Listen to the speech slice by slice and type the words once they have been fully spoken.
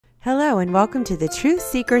Hello and welcome to the Truth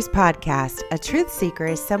Seekers Podcast. A truth seeker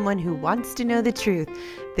is someone who wants to know the truth.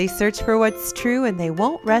 They search for what's true and they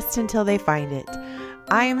won't rest until they find it.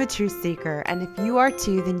 I am a truth seeker, and if you are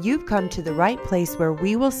too, then you've come to the right place where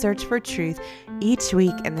we will search for truth each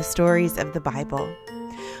week in the stories of the Bible.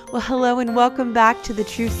 Well, hello and welcome back to the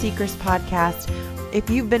Truth Seekers Podcast. If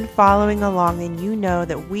you've been following along, then you know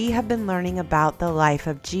that we have been learning about the life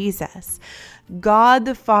of Jesus. God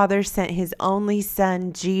the Father sent his only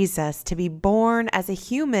Son, Jesus, to be born as a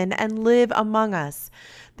human and live among us.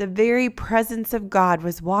 The very presence of God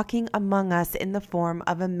was walking among us in the form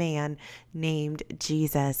of a man named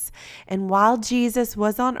Jesus. And while Jesus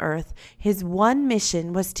was on earth, his one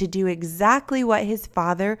mission was to do exactly what his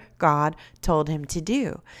Father, God, told him to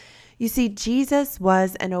do. You see, Jesus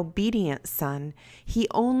was an obedient son. He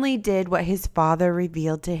only did what his Father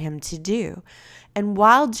revealed to him to do. And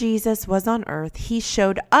while Jesus was on earth, he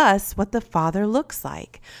showed us what the Father looks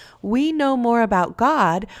like. We know more about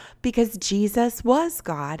God because Jesus was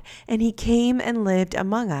God and he came and lived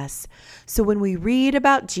among us. So when we read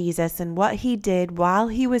about Jesus and what he did while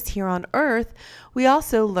he was here on earth, we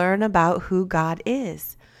also learn about who God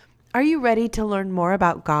is. Are you ready to learn more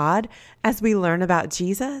about God as we learn about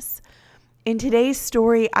Jesus? In today's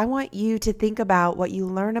story, I want you to think about what you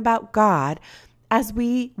learn about God as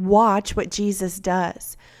we watch what Jesus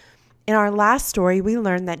does. In our last story, we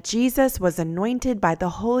learned that Jesus was anointed by the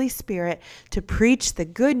Holy Spirit to preach the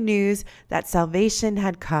good news that salvation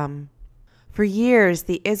had come. For years,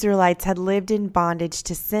 the Israelites had lived in bondage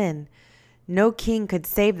to sin. No king could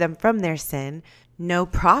save them from their sin. No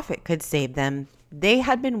prophet could save them. They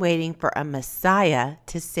had been waiting for a Messiah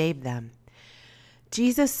to save them.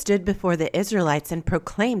 Jesus stood before the Israelites and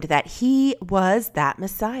proclaimed that he was that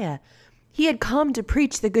Messiah. He had come to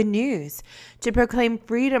preach the good news, to proclaim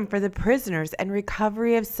freedom for the prisoners and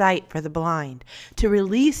recovery of sight for the blind, to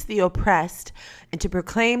release the oppressed, and to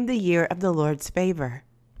proclaim the year of the Lord's favor.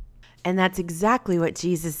 And that's exactly what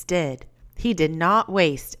Jesus did. He did not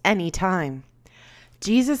waste any time.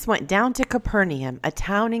 Jesus went down to Capernaum, a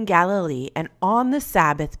town in Galilee, and on the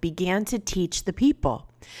Sabbath began to teach the people.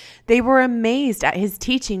 They were amazed at his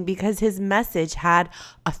teaching because his message had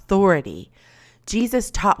authority. Jesus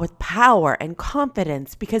taught with power and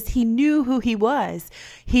confidence because he knew who he was.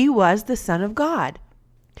 He was the Son of God.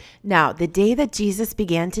 Now, the day that Jesus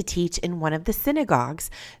began to teach in one of the synagogues,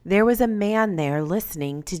 there was a man there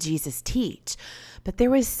listening to Jesus teach. But there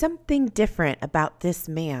was something different about this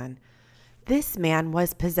man. This man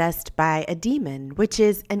was possessed by a demon, which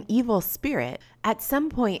is an evil spirit. At some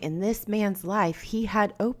point in this man's life, he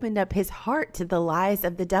had opened up his heart to the lies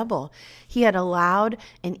of the devil. He had allowed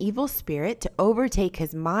an evil spirit to overtake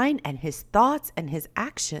his mind and his thoughts and his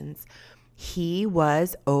actions. He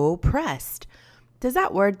was oppressed. Does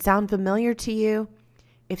that word sound familiar to you?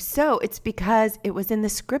 If so, it's because it was in the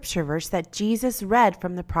scripture verse that Jesus read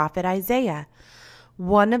from the prophet Isaiah.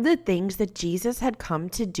 One of the things that Jesus had come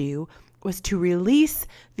to do was to release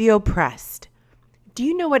the oppressed. Do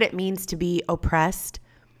you know what it means to be oppressed?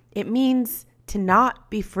 It means to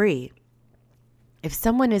not be free. If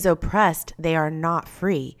someone is oppressed, they are not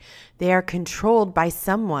free. They are controlled by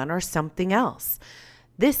someone or something else.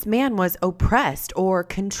 This man was oppressed or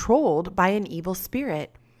controlled by an evil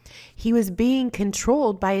spirit. He was being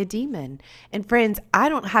controlled by a demon. And friends, I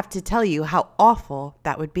don't have to tell you how awful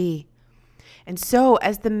that would be. And so,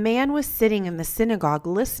 as the man was sitting in the synagogue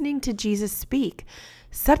listening to Jesus speak,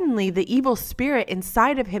 suddenly the evil spirit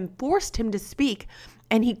inside of him forced him to speak,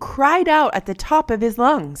 and he cried out at the top of his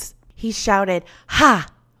lungs. He shouted, "Ha!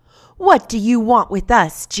 What do you want with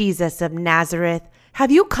us, Jesus of Nazareth?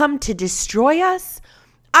 Have you come to destroy us?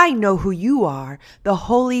 I know who you are, the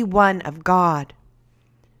Holy One of God."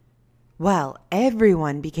 Well,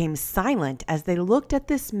 everyone became silent as they looked at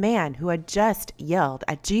this man who had just yelled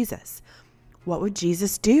at Jesus. What would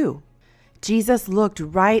Jesus do? Jesus looked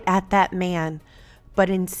right at that man, but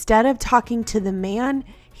instead of talking to the man,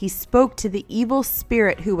 he spoke to the evil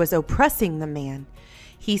spirit who was oppressing the man.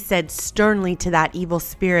 He said sternly to that evil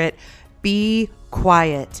spirit, "Be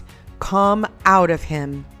quiet. Come out of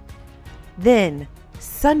him." Then,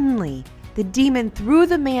 suddenly, the demon threw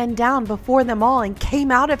the man down before them all and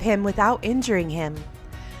came out of him without injuring him.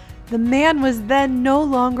 The man was then no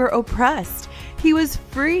longer oppressed. He was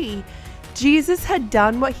free. Jesus had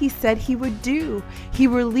done what he said he would do. He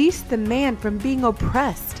released the man from being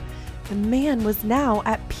oppressed. The man was now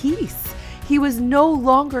at peace. He was no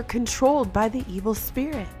longer controlled by the evil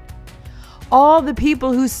spirit. All the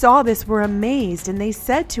people who saw this were amazed, and they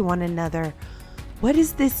said to one another, "What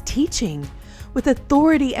is this teaching? With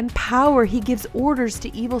authority and power, he gives orders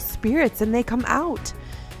to evil spirits, and they come out."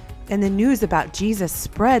 and the news about Jesus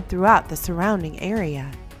spread throughout the surrounding area.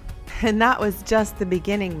 And that was just the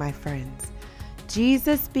beginning, my friends.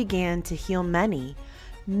 Jesus began to heal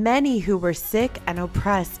many who were sick and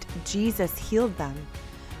oppressed. Jesus healed them.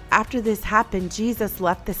 After this happened, Jesus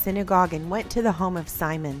left the synagogue and went to the home of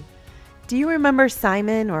Simon. Do you remember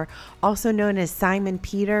Simon, or also known as Simon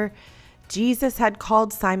Peter? Jesus had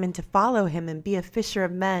called Simon to follow him and be a fisher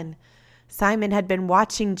of men. Simon had been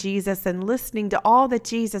watching Jesus and listening to all that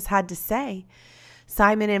Jesus had to say.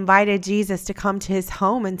 Simon invited Jesus to come to his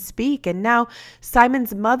home and speak, and now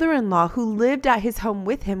Simon's mother-in-law, who lived at his home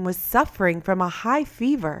with him, was suffering from a high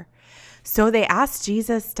fever. So they asked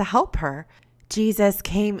Jesus to help her. Jesus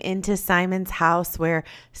came into Simon's house where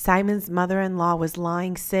Simon's mother-in-law was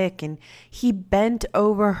lying sick, and he bent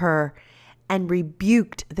over her and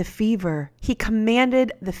rebuked the fever. He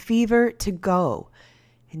commanded the fever to go.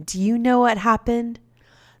 And do you know what happened?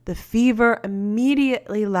 The fever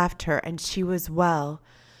immediately left her and she was well.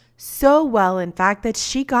 So well, in fact, that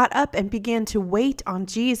she got up and began to wait on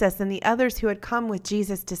Jesus and the others who had come with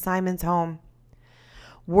Jesus to Simon's home.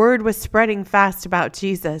 Word was spreading fast about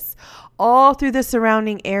Jesus. All through the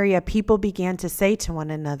surrounding area, people began to say to one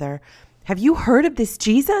another, "Have you heard of this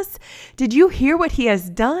Jesus? Did you hear what he has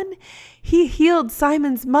done? He healed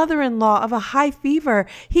Simon's mother-in-law of a high fever.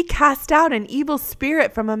 He cast out an evil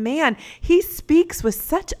spirit from a man. He speaks with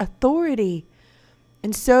such authority."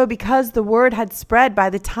 And so, because the word had spread,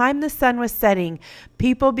 by the time the sun was setting,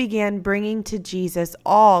 people began bringing to Jesus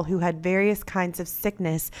all who had various kinds of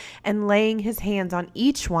sickness, and laying his hands on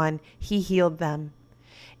each one, he healed them.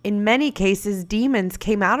 In many cases, demons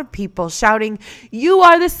came out of people shouting, "You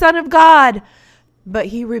are the Son of God!" But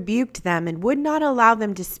he rebuked them and would not allow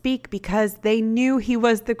them to speak because they knew he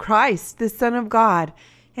was the Christ, the Son of God,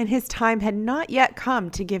 and his time had not yet come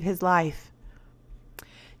to give his life.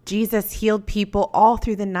 Jesus healed people all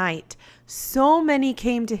through the night. So many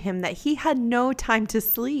came to him that he had no time to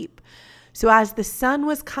sleep. So as the sun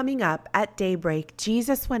was coming up at daybreak,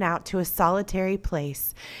 Jesus went out to a solitary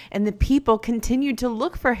place, and the people continued to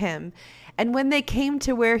look for him. And when they came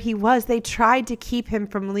to where he was, they tried to keep him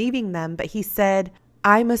from leaving them. But he said,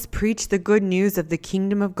 "I must preach the good news of the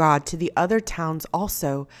kingdom of God to the other towns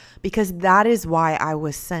also, because that is why I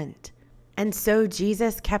was sent." And so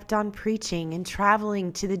Jesus kept on preaching and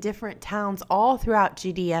traveling to the different towns all throughout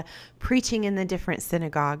Judea, preaching in the different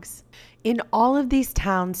synagogues. In all of these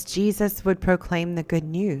towns, Jesus would proclaim the good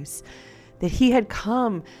news that he had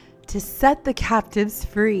come to set the captives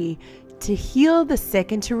free, to heal the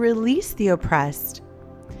sick, and to release the oppressed.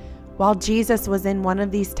 While Jesus was in one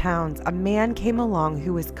of these towns, a man came along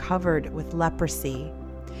who was covered with leprosy.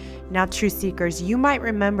 Now, Truth Seekers, you might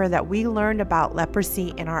remember that we learned about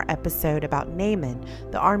leprosy in our episode about Naaman,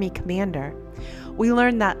 the army commander. We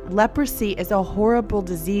learned that leprosy is a horrible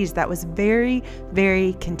disease that was very,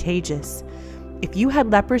 very contagious. If you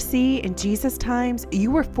had leprosy in Jesus' times, you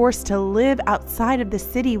were forced to live outside of the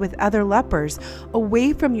city with other lepers,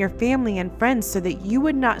 away from your family and friends so that you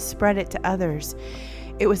would not spread it to others.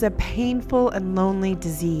 It was a painful and lonely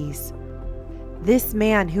disease. This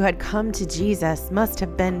man who had come to Jesus must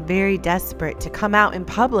have been very desperate to come out in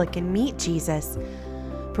public and meet Jesus.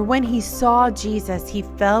 For when he saw Jesus, he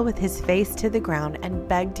fell with his face to the ground and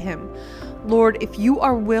begged him, "Lord, if you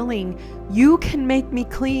are willing, you can make me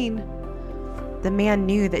clean." The man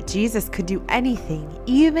knew that Jesus could do anything,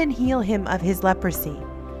 even heal him of his leprosy.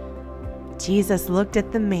 Jesus looked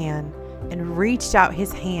at the man and reached out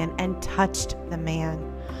his hand and touched the man.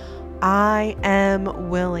 "I am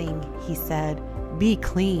willing," he said. "Be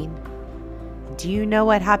clean." Do you know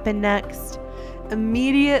what happened next?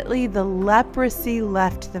 Immediately the leprosy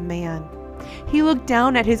left the man. He looked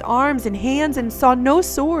down at his arms and hands and saw no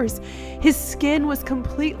sores. His skin was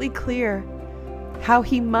completely clear. How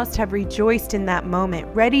he must have rejoiced in that moment,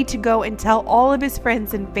 ready to go and tell all of his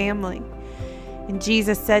friends and family. And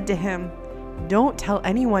Jesus said to him, "Don't tell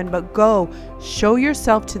anyone, but go, show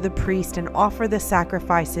yourself to the priest and offer the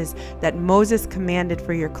sacrifices that Moses commanded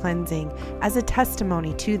for your cleansing as a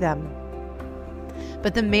testimony to them."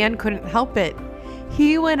 But the man couldn't help it.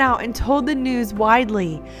 He went out and told the news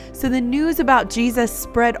widely. So the news about Jesus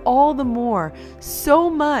spread all the more, so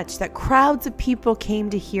much that crowds of people came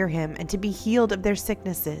to hear him and to be healed of their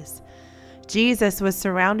sicknesses. Jesus was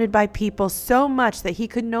surrounded by people so much that he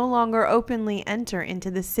could no longer openly enter into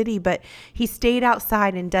the city, but he stayed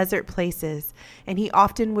outside in desert places, and he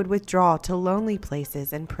often would withdraw to lonely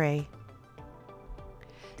places and pray.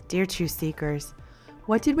 Dear Truth Seekers,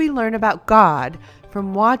 what did we learn about God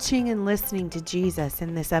from watching and listening to Jesus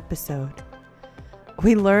in this episode?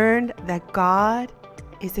 We learned that God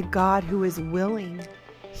is a God who is willing.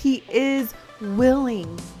 He is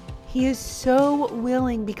willing. He is so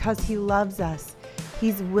willing because he loves us.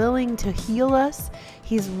 He's willing to heal us.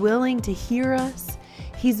 He's willing to hear us.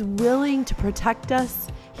 He's willing to protect us.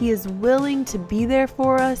 He is willing to be there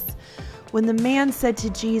for us. When the man said to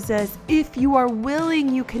Jesus, "If you are willing,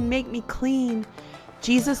 you can make me clean,"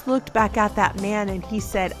 Jesus looked back at that man and he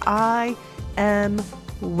said, "I am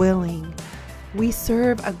willing." We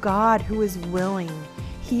serve a God who is willing.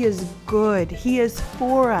 He is good. He is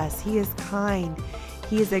for us. He is kind.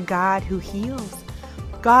 He is a God who heals.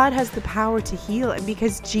 God has the power to heal, and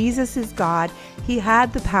because Jesus is God, he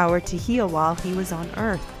had the power to heal while he was on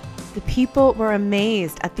earth. The people were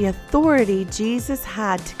amazed at the authority Jesus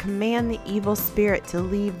had to command the evil spirit to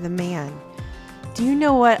leave the man. Do you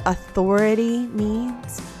know what authority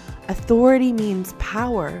means? Authority means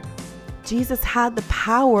power. Jesus had the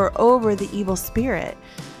power over the evil spirit.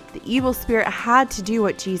 The evil spirit had to do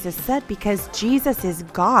what Jesus said because Jesus is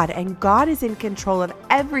God, and God is in control of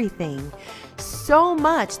everything. So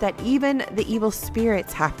much that even the evil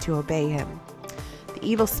spirits have to obey him. The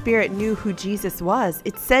evil spirit knew who Jesus was.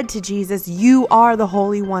 It said to Jesus, "You are the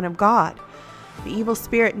Holy One of God." The evil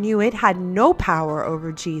spirit knew it had no power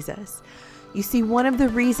over Jesus. You see, one of the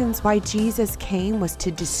reasons why Jesus came was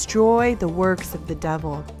to destroy the works of the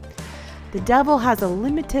devil. The devil has a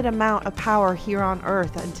limited amount of power here on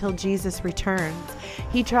earth until Jesus returns.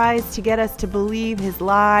 He tries to get us to believe his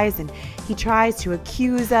lies, and he tries to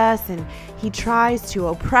accuse us, and he tries to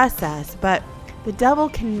oppress us, but the devil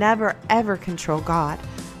can never ever control God.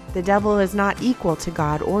 The devil is not equal to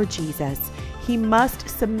God or Jesus. He must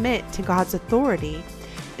submit to God's authority.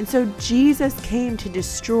 And so Jesus came to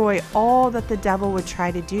destroy all that the devil would try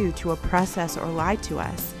to do to oppress us or lie to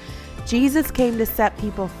us. Jesus came to set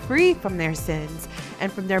people free from their sins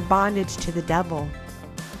and from their bondage to the devil.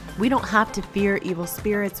 We don't have to fear evil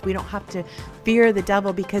spirits. We don't have to fear the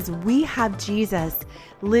devil because we have Jesus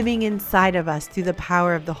living inside of us through the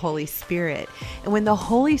power of the Holy Spirit. And when the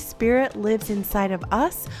Holy Spirit lives inside of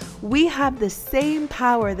us, we have the same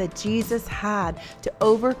power that Jesus had to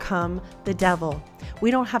overcome the devil. We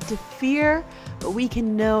don't have to fear, but we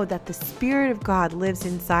can know that the Spirit of God lives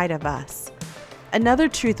inside of us. Another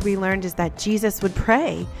truth we learned is that Jesus would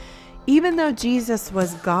pray. Even though Jesus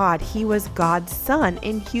was God, he was God's son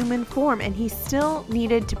in human form, and he still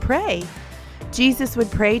needed to pray. Jesus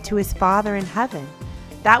would pray to his Father in heaven.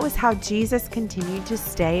 That was how Jesus continued to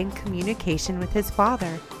stay in communication with his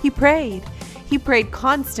Father. He prayed. He prayed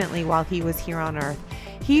constantly while he was here on earth.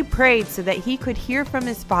 He prayed so that he could hear from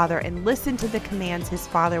his Father and listen to the commands his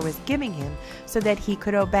Father was giving him so that he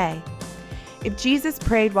could obey. If Jesus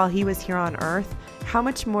prayed while he was here on earth, how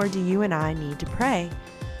much more do you and I need to pray?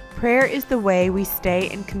 Prayer is the way we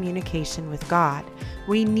stay in communication with God.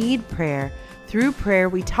 We need prayer. Through prayer,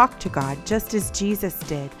 we talk to God just as Jesus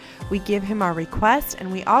did. We give him our requests,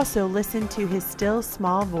 and we also listen to his still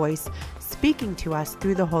small voice speaking to us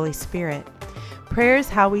through the Holy Spirit. Prayer is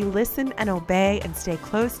how we listen and obey and stay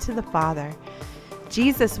close to the Father.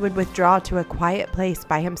 Jesus would withdraw to a quiet place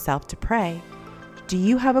by himself to pray. Do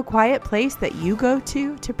you have a quiet place that you go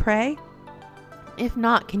to pray? If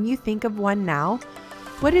not, can you think of one now?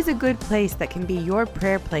 What is a good place that can be your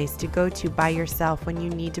prayer place to go to by yourself when you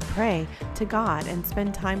need to pray to God and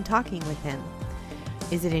spend time talking with him?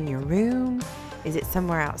 Is it in your room? Is it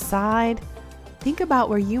somewhere outside? Think about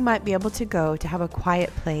where you might be able to go to have a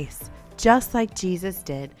quiet place, just like Jesus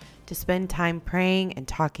did, to spend time praying and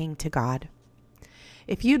talking to God.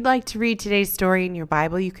 If you'd like to read today's story in your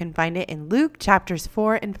Bible, you can find it in Luke chapters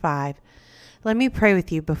 4 and 5. Let me pray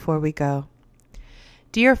with you before we go.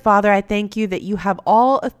 Dear Father, I thank you that you have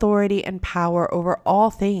all authority and power over all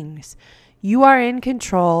things. You are in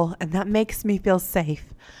control, and that makes me feel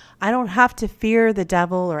safe. I don't have to fear the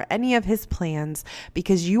devil or any of his plans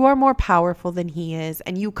because you are more powerful than he is,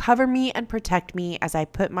 and you cover me and protect me as I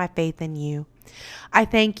put my faith in you. I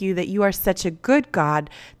thank you that you are such a good God,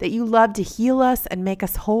 that you love to heal us and make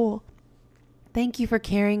us whole. Thank you for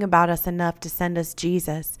caring about us enough to send us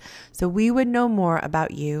Jesus so we would know more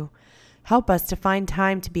about you. Help us to find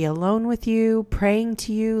time to be alone with you, praying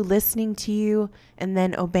to you, listening to you, and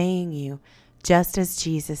then obeying you, just as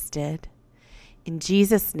Jesus did. In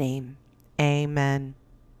Jesus' name, amen.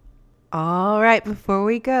 All right, before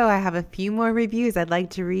we go, I have a few more reviews I'd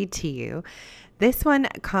like to read to you. This one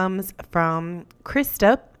comes from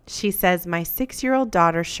Krista. She says, my 6-year-old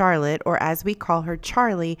daughter, Charlotte, or as we call her,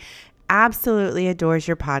 Charlie, absolutely adores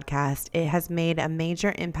your podcast. It has made a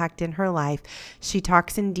major impact in her life. She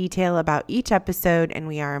talks in detail about each episode, and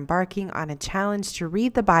we are embarking on a challenge to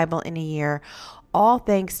read the Bible in a year, all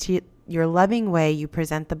thanks to your loving way you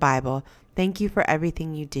present the Bible. Thank you for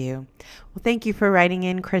everything you do. Well, thank you for writing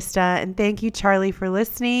in, Krista, and thank you, Charlie, for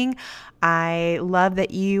listening. I love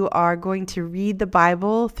that you are going to read the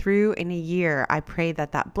Bible through in a year. I pray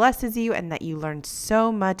that that blesses you and that you learn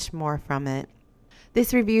so much more from it.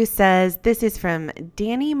 This review says, this is from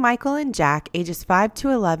Danny, Michael, and Jack, ages 5 to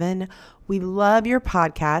 11. We love your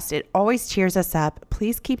podcast. It always cheers us up.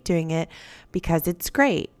 Please keep doing it because it's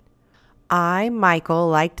great. I, Michael,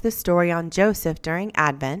 liked the story on Joseph during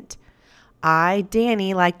Advent. I,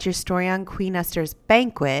 Danny, liked your story on Queen Esther's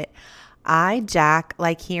banquet. I, Jack,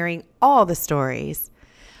 like hearing all the stories.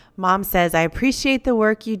 Mom says, I appreciate the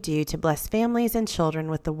work you do to bless families and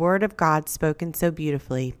children with the word of God spoken so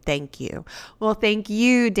beautifully. Thank you. Well, thank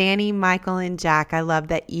you, Danny, Michael, and Jack. I love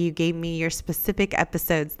that you gave me your specific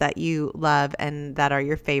episodes that you love and that are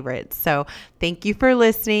your favorites. So thank you for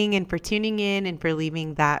listening and for tuning in and for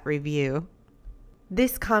leaving that review.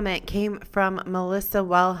 This comment came from Melissa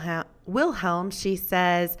Wilhelm. She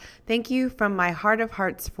says, thank you from my heart of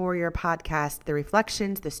hearts for your podcast, the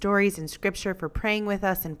reflections, the stories, and scripture, for praying with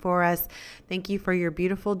us and for us. Thank you for your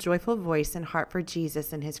beautiful, joyful voice and heart for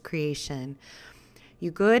Jesus and his creation. You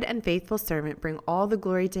good and faithful servant, bring all the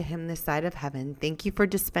glory to him this side of heaven. Thank you for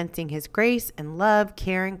dispensing his grace and love,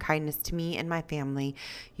 care, and kindness to me and my family.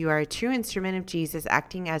 You are a true instrument of Jesus,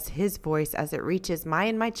 acting as his voice as it reaches my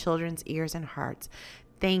and my children's ears and hearts.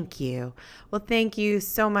 Thank you. Well, thank you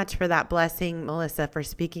so much for that blessing, Melissa, for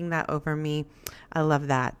speaking that over me. I love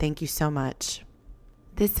that. Thank you so much.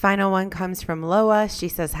 This final one comes from Loa. She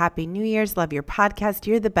says, Happy New Year's. Love your podcast.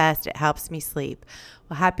 You're the best. It helps me sleep.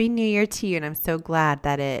 Well, Happy New Year to you, and I'm so glad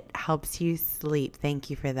that it helps you sleep. Thank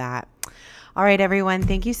you for that. All right, everyone.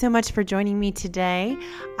 Thank you so much for joining me today.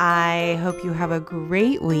 I hope you have a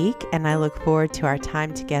great week, and I look forward to our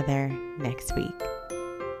time together next week.